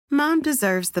Mom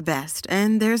deserves the best,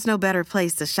 and there's no better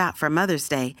place to shop for Mother's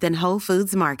Day than Whole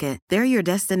Foods Market. They're your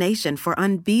destination for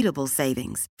unbeatable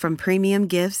savings, from premium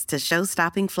gifts to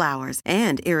show-stopping flowers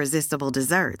and irresistible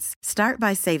desserts. Start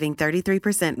by saving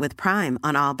 33% with Prime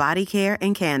on all body care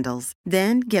and candles.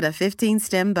 Then get a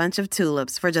 15-stem bunch of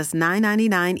tulips for just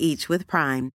 $9.99 each with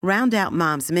Prime. Round out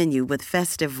Mom's menu with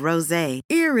festive rosé,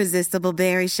 irresistible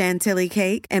berry chantilly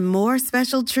cake, and more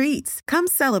special treats. Come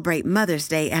celebrate Mother's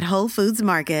Day at Whole Foods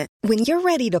Market. When you're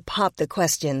ready to pop the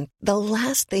question, the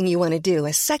last thing you want to do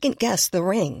is second-guess the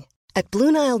ring. At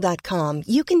BlueNile.com,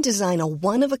 you can design a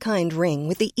one-of-a-kind ring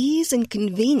with the ease and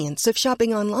convenience of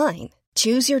shopping online.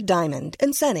 Choose your diamond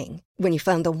and setting. When you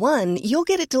find the one, you'll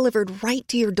get it delivered right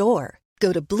to your door.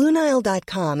 Go to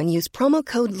BlueNile.com and use promo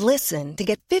code LISTEN to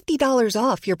get $50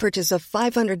 off your purchase of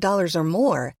 $500 or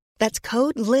more. That's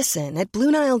code LISTEN at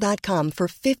BlueNile.com for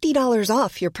 $50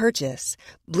 off your purchase.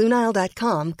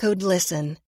 BlueNile.com, code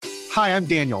LISTEN. Hi, I'm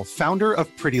Daniel, founder of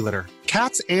Pretty Litter.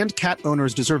 Cats and cat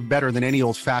owners deserve better than any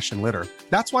old-fashioned litter.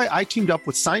 That's why I teamed up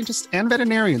with scientists and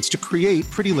veterinarians to create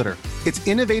Pretty Litter. Its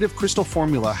innovative crystal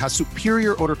formula has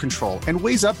superior odor control and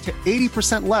weighs up to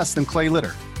 80% less than clay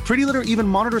litter. Pretty Litter even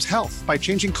monitors health by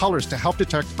changing colors to help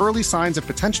detect early signs of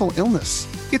potential illness.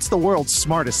 It's the world's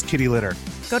smartest kitty litter.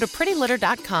 Go to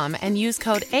prettylitter.com and use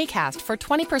code ACAST for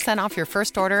 20% off your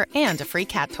first order and a free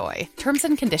cat toy. Terms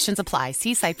and conditions apply.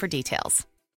 See site for details.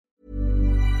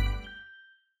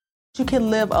 You can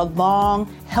live a long,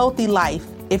 healthy life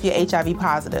if you're HIV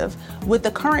positive. With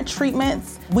the current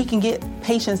treatments, we can get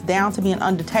patients down to being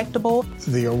undetectable.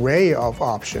 The array of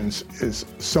options is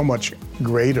so much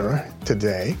greater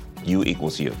today. U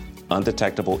equals U.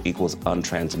 Undetectable equals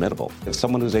untransmittable. If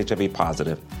someone who's HIV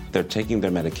positive, they're taking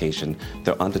their medication,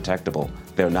 they're undetectable,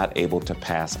 they're not able to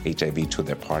pass HIV to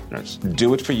their partners.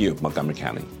 Do it for you, Montgomery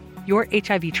County. Your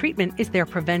HIV treatment is their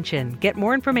prevention. Get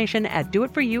more information at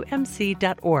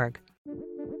doitforyoumc.org.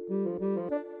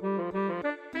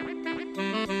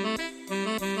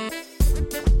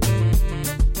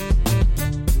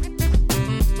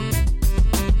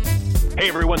 Hey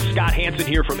everyone, Scott Hansen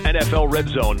here from NFL Red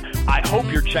Zone. I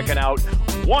hope you're checking out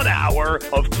 1 hour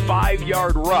of 5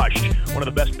 Yard Rush, one of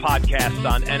the best podcasts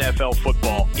on NFL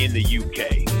football in the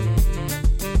UK.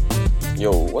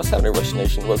 Yo, what's happening, Rush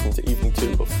Nation? Welcome to Evening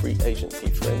 2 of Free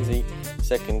Agency Frenzy,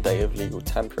 second day of legal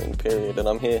tampering period, and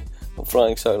I'm here, I'm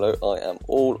flying solo, I am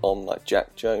all on my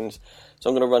Jack Jones, so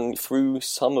I'm going to run through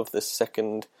some of the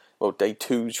day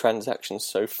 2 transactions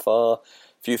so far. A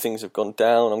few things have gone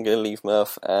down. I'm going to leave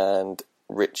Murph and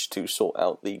Rich to sort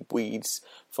out the weeds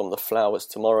from the flowers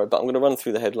tomorrow, but I'm going to run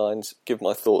through the headlines, give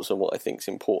my thoughts on what I think is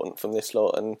important from this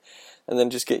lot, and then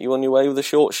just get you on your way with a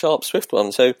short, sharp, swift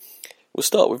one. So we'll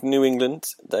start with New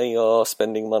England. They are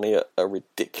spending money at a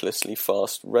ridiculously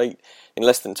fast rate. In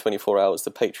less than 24 hours,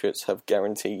 the Patriots have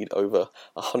guaranteed over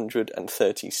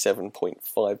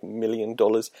 $137.5 million.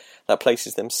 That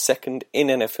places them second in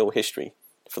NFL history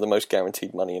for the most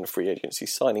guaranteed money in a free agency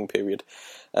signing period.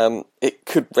 It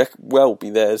could well be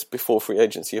theirs before free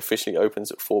agency officially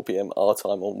opens at 4 p.m. our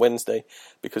time on Wednesday,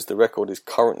 because the record is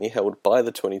currently held by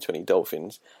the 2020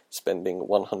 Dolphins, spending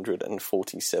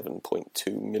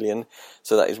 $147.2 million.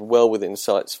 So that is well within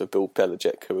sights for Bill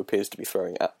Belichick, who appears to be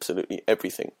throwing absolutely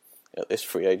everything at this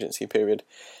free agency period.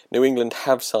 New England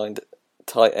have signed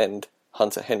tight end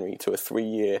Hunter Henry to a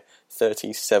 3-year,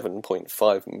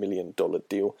 $37.5 million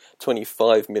deal.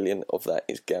 $25 million of that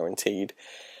is guaranteed.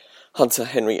 Hunter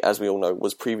Henry, as we all know,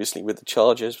 was previously with the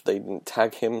Chargers. They didn't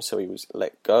tag him, so he was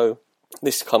let go.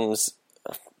 This comes,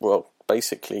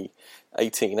 basically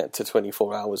 18 to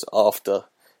 24 hours after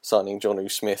signing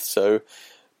Jonnu Smith. So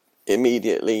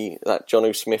immediately, that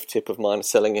Jonnu Smith tip of mine,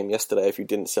 selling him yesterday, if you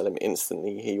didn't sell him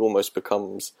instantly, he almost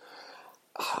becomes,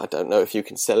 I don't know if you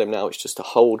can sell him now, it's just a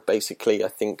hold, basically. I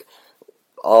think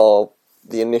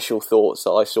the initial thoughts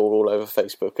that I saw all over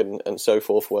Facebook and so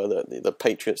forth were that the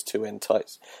Patriots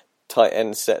tight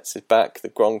end sets is back, the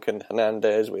Gronk and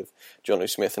Hernandez with Jonnu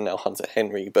Smith and now Hunter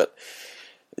Henry, but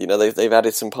you know they've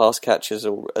added some pass catchers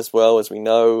as well, as we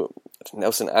know.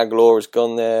 Nelson Aguilar has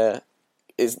gone there.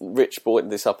 Rich brought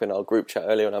this up in our group chat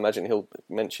earlier, and I imagine he'll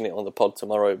mention it on the pod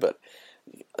tomorrow, but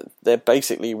they're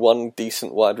basically one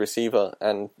decent wide receiver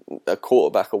and a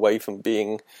quarterback away from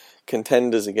being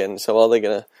contenders again. So are they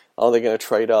gonna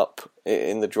trade up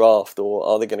in the draft, or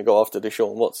are they going to go after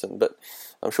Deshaun Watson? But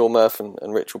I'm sure Murph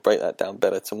and Rich will break that down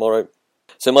better tomorrow.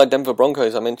 So my Denver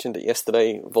Broncos, I mentioned it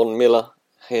yesterday, Von Miller,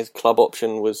 his club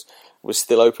option was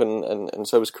still open, and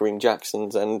so was Kareem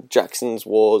Jackson's, and Jackson's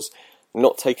was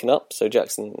not taken up, so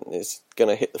Jackson is going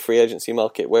to hit the free agency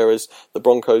market, whereas the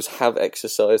Broncos have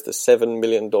exercised the $7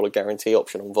 million guarantee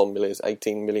option on Von Miller's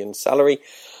 $18 million salary.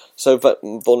 So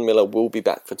Von Miller will be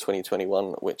back for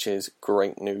 2021, which is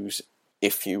great news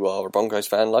if you are a Broncos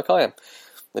fan like I am.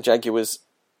 The Jaguars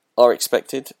are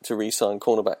expected to re-sign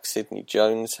cornerback Sidney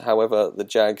Jones. However, the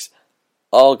Jags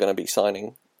are going to be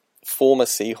signing former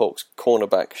Seahawks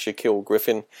cornerback Shaquill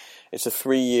Griffin. It's a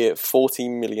 3-year,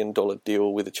 $40 million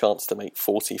deal with a chance to make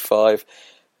 $45.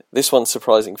 This one's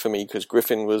surprising for me because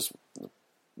Griffin was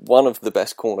one of the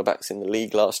best cornerbacks in the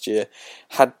league last year,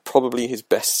 had probably his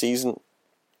best season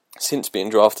since being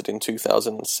drafted in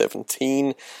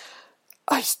 2017.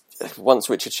 Once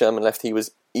Richard Sherman left, he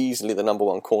was easily the number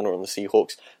one corner on the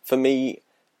Seahawks. For me,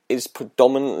 is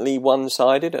predominantly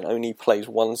one-sided and only plays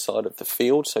one side of the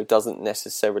field, so doesn't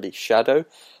necessarily shadow.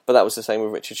 But that was the same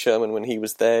with Richard Sherman when he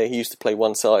was there. He used to play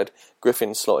one side,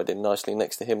 Griffin slotted in nicely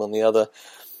next to him on the other.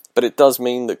 But it does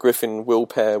mean that Griffin will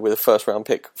pair with a first-round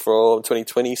pick for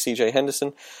 2020, CJ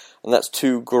Henderson, and that's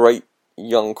two great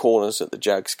young corners that the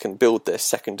Jags can build their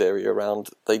secondary around.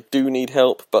 They do need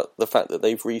help, but the fact that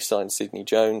they've re-signed Sidney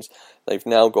Jones, they've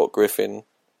now got Griffin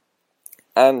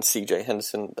and CJ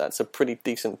Henderson, that's a pretty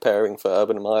decent pairing for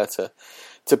Urban Meyer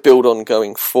to build on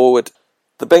going forward.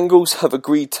 The Bengals have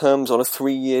agreed terms on a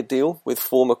 3-year deal with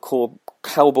former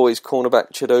Cowboys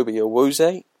cornerback Chidobe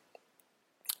Awuzie.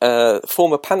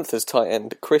 Former Panthers tight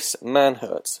end Chris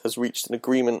Manhertz has reached an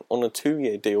agreement on a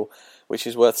 2-year deal which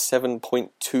is worth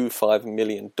 $7.25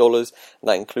 million, and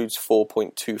that includes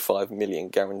 $4.25 million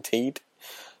guaranteed.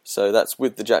 So that's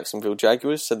with the Jacksonville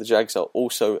Jaguars. So the Jags are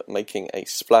also making a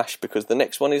splash because the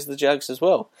next one is the Jags as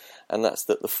well. And that's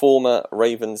that the former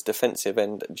Ravens defensive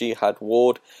end Jihad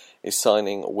Ward is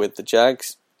signing with the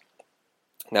Jags.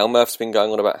 Now Murph's been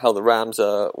going on about how the Rams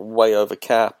are way over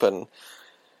cap and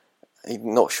he's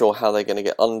not sure how they're going to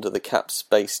get under the cap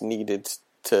space needed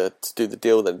to do the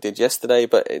deal that it did yesterday,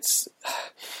 but it's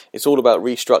all about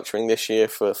restructuring this year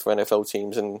for NFL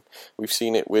teams, and we've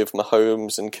seen it with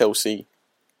Mahomes and Kelsey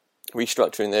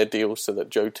restructuring their deals so that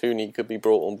Joe Thuney could be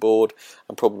brought on board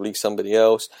and probably somebody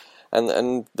else.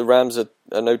 And the Rams are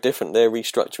no different. They're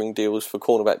restructuring deals for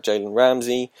cornerback Jalen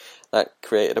Ramsey. That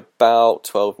created about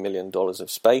 $12 million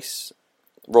of space.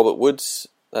 Robert Woods,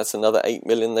 that's another $8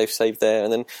 million they've saved there.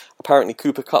 And then apparently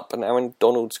Cooper Kupp and Aaron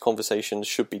Donald's conversations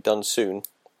should be done soon,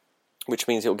 which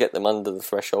means it'll get them under the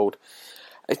threshold.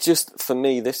 It's just, for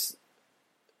me, this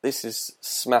is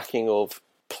smacking of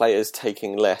players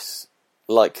taking less,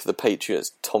 like the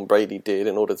Patriots, Tom Brady did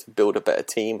in order to build a better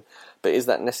team. But is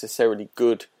that necessarily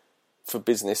good for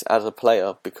business as a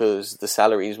player, because the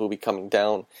salaries will be coming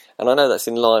down? And I know that's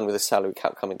in line with the salary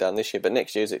cap coming down this year, but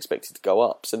next year is expected to go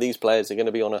up. So these players are going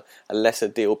to be on a lesser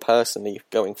deal personally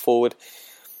going forward.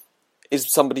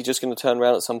 Is somebody just going to turn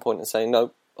around at some point and say,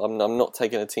 no, I'm not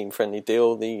taking a team-friendly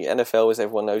deal? The NFL, as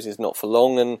everyone knows, is not for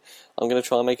long, and I'm going to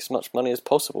try and make as much money as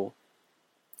possible.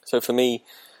 So for me,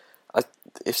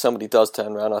 if somebody does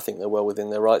turn around, I think they're well within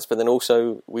their rights. But then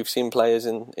also, we've seen players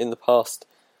in the past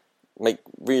make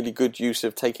really good use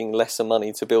of taking lesser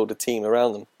money to build a team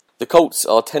around them. The Colts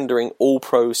are tendering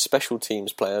All-Pro special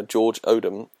teams player George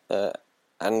Odom,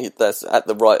 and that's at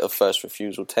the right of first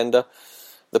refusal tender.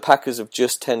 The Packers have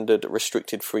just tendered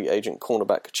restricted free agent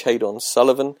cornerback Chadon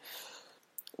Sullivan.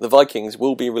 The Vikings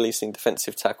will be releasing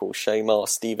defensive tackle Shamar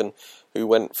Stephen, who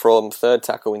went from third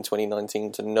tackle in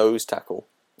 2019 to nose tackle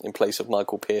in place of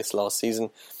Michael Pierce last season.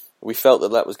 We felt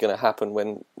that was going to happen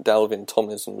when Dalvin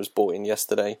Tomlinson was brought in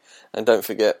yesterday. And don't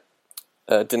forget,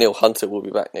 Danielle Hunter will be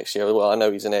back next year. Well, I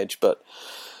know he's an edge, but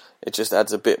it just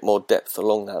adds a bit more depth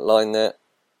along that line there.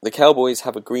 The Cowboys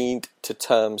have agreed to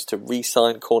terms to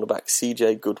re-sign cornerback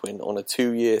CJ Goodwin on a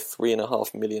 2-year,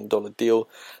 $3.5 million deal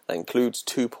that includes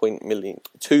 $2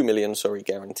 million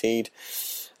guaranteed.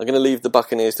 I'm going to leave the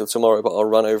Buccaneers till tomorrow, but I'll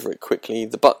run over it quickly.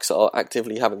 The Bucs are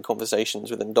actively having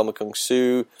conversations with Ndamukong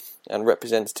Suh and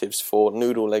representatives for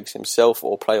Noodle Legs himself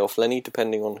or Playoff Lenny,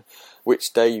 depending on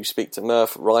which day you speak to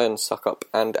Murph, Ryan Suckup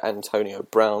and Antonio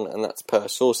Brown, and that's per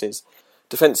sources.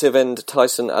 Defensive end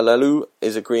Tyson Alalu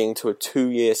is agreeing to a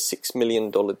 2-year, $6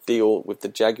 million deal with the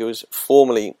Jaguars,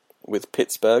 formerly with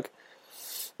Pittsburgh.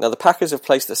 Now, the Packers have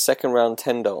placed a second-round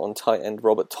tender on tight end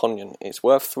Robert Tonyan. It's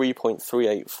worth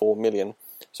 $3.384 million.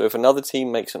 So if another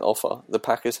team makes an offer, the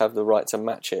Packers have the right to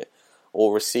match it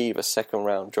or receive a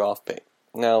second-round draft pick.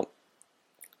 Now,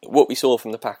 what we saw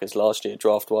from the Packers last year,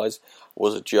 draft-wise,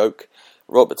 was a joke.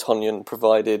 Robert Tonyan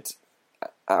provided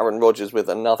Aaron Rodgers with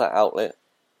another outlet,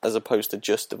 as opposed to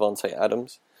just Devontae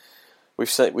Adams. We've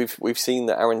seen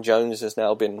that Aaron Jones has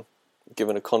now been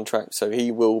given a contract, so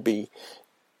he will be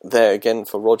there again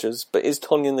for Rodgers. But is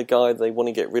Tonyan the guy they want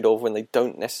to get rid of when they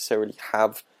don't necessarily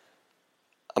have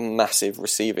a massive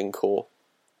receiving core?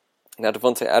 Now,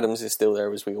 Devontae Adams is still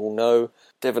there, as we all know.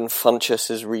 Devin Funchess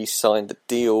has re-signed the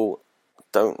deal.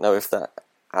 Don't know if that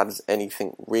adds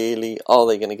anything really. Are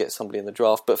they going to get somebody in the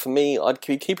draft? But for me, I'd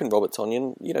be keeping Robert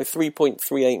Tonyan.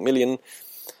 3.38 million.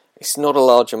 It's not a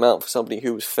large amount for somebody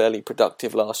who was fairly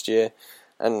productive last year.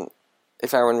 And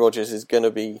if Aaron Rodgers is going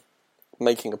to be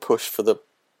making a push for the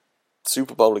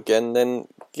Super Bowl again, then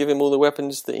give him all the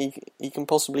weapons that he can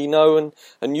possibly know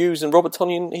and use. And Robert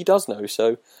Tonyan, he does know.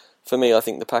 So for me, I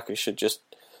think the Packers should just...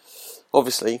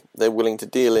 Obviously, they're willing to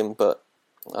deal him, but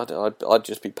I'd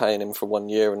just be paying him for 1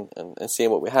 year and seeing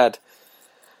what we had.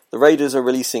 The Raiders are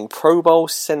releasing Pro Bowl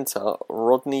center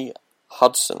Rodney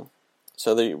Hudson.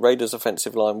 So the Raiders'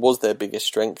 offensive line was their biggest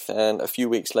strength, and a few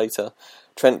weeks later,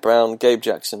 Trent Brown, Gabe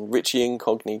Jackson, Richie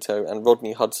Incognito, and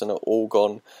Rodney Hudson are all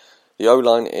gone. The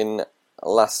O-line in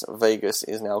Las Vegas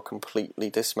is now completely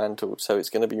dismantled, so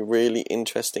it's going to be really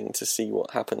interesting to see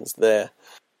what happens there.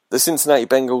 The Cincinnati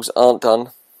Bengals aren't done.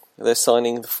 They're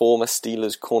signing the former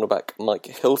Steelers cornerback Mike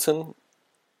Hilton.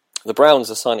 The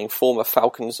Browns are signing former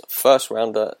Falcons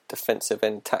first-rounder defensive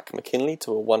end Takk McKinley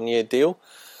to a 1-year deal.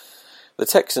 The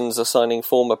Texans are signing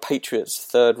former Patriots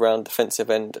third-round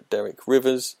defensive end Derek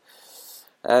Rivers.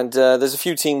 And there's a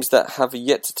few teams that have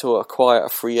yet to acquire a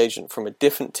free agent from a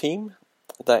different team.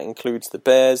 That includes the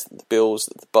Bears, the Bills,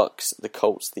 the Bucks, the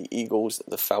Colts, the Eagles,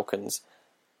 the Falcons,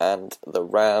 and the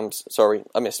Rams. Sorry,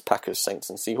 I missed Packers, Saints,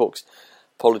 and Seahawks.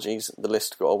 Apologies, the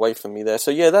list got away from me there.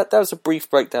 So yeah, that was a brief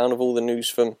breakdown of all the news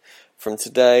from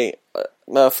today.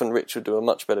 Murph and Rich will do a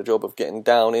much better job of getting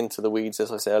down into the weeds,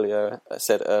 as I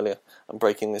said earlier. I'm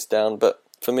breaking this down, but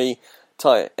for me,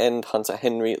 tight end Hunter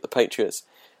Henry at the Patriots.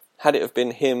 Had it have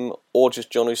been him or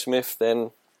just Jonnu Smith,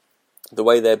 then the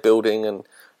way they're building and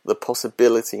the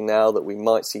possibility now that we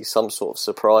might see some sort of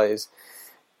surprise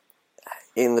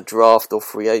in the draft or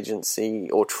free agency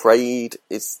or trade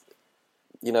is...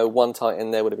 one tight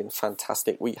end there would have been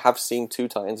fantastic. We have seen 2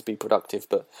 tight ends be productive,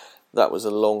 but that was a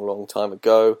long, long time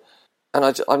ago.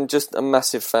 And I'm just a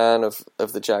massive fan of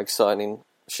the Jags signing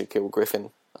Shaquill Griffin.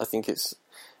 I think it's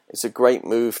a great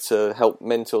move to help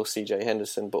mentor CJ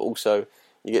Henderson, but also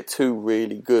you get 2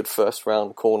 really good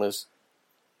first-round corners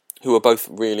who are both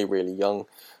really, really young.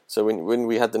 So when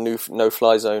we had the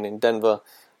no-fly zone in Denver,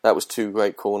 that was 2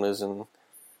 great corners, and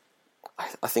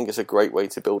I think it's a great way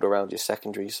to build around your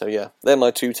secondary. So yeah, they're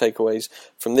my 2 takeaways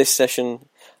from this session.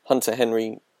 Hunter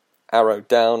Henry, arrow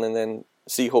down, and then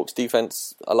Seahawks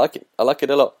defense. I like it. I like it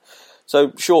a lot.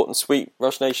 So short and sweet.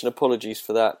 Rush Nation, apologies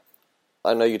for that.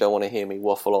 I know you don't want to hear me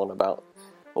waffle on about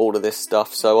all of this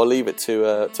stuff, so I'll leave it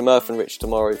to Murph and Rich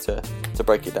tomorrow to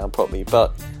break it down properly.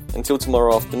 But until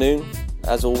tomorrow afternoon,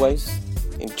 as always,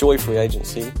 enjoy free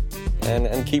agency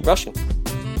and keep rushing.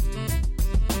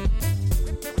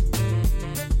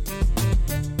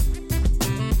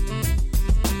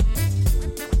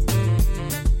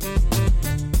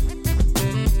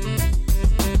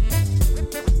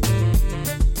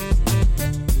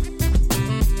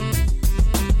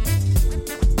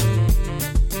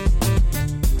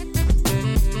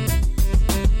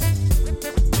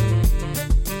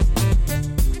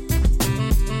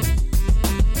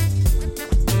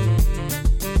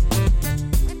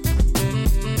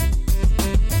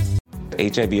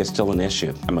 HIV is still an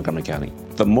issue in Montgomery County.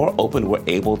 The more open we're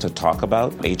able to talk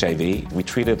about HIV, we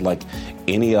treat it like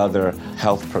any other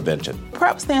health prevention.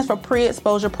 PrEP stands for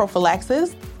pre-exposure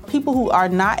prophylaxis. People who are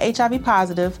not HIV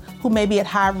positive, who may be at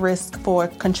high risk for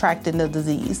contracting the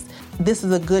disease. This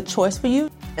is a good choice for you.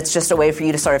 It's just a way for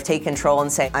you to sort of take control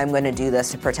and say, I'm going to do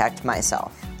this to protect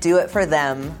myself. Do it for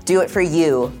them. Do it for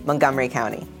you, Montgomery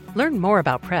County. Learn more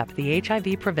about PrEP, the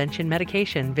HIV prevention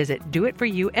medication. Visit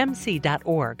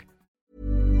doitforyoumc.org.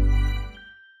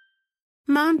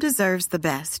 Mom deserves the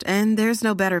best, and there's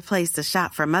no better place to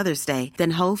shop for Mother's Day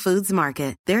than Whole Foods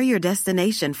Market. They're your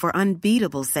destination for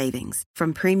unbeatable savings,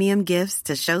 from premium gifts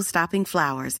to show-stopping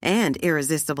flowers and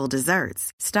irresistible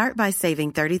desserts. Start by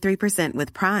saving 33%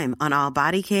 with Prime on all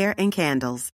body care and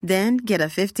candles. Then get a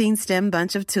 15-stem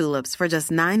bunch of tulips for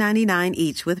just $9.99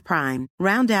 each with Prime.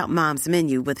 Round out Mom's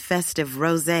menu with festive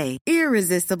rosé,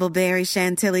 irresistible berry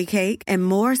chantilly cake, and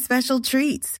more special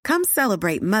treats. Come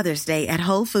celebrate Mother's Day at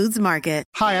Whole Foods Market.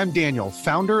 Hi, I'm Daniel,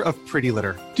 founder of Pretty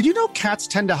Litter. Did you know cats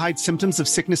tend to hide symptoms of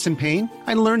sickness and pain?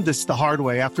 I learned this the hard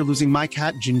way after losing my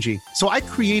cat, Gingy. So I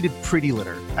created Pretty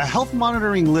Litter, a health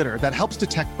monitoring litter that helps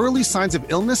detect early signs of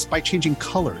illness by changing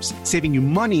colors, saving you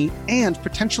money and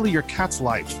potentially your cat's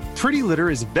life. Pretty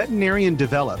Litter is veterinarian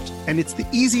developed, and it's the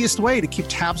easiest way to keep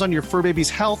tabs on your fur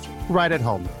baby's health right at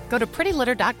home. Go to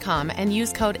prettylitter.com and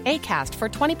use code ACAST for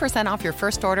 20% off your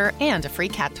first order and a free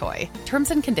cat toy.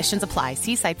 Terms and conditions apply.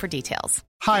 See site for details.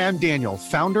 Hi, I'm Daniel,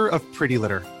 founder of Pretty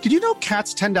Litter. Did you know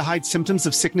cats tend to hide symptoms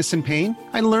of sickness and pain?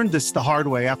 I learned this the hard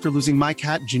way after losing my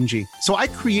cat, Gingy. So I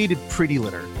created Pretty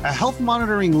Litter, a health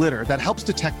monitoring litter that helps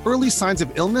detect early signs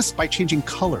of illness by changing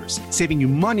colors, saving you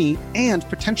money and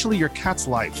potentially your cat's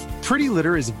life. Pretty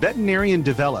Litter is veterinarian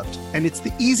developed, and it's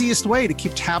the easiest way to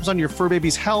keep tabs on your fur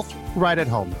baby's health right at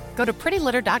home. Go to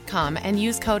prettylitter.com and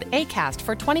use code ACAST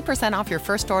for 20% off your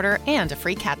first order and a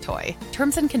free cat toy.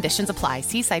 Terms and conditions apply.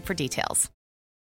 See site for details.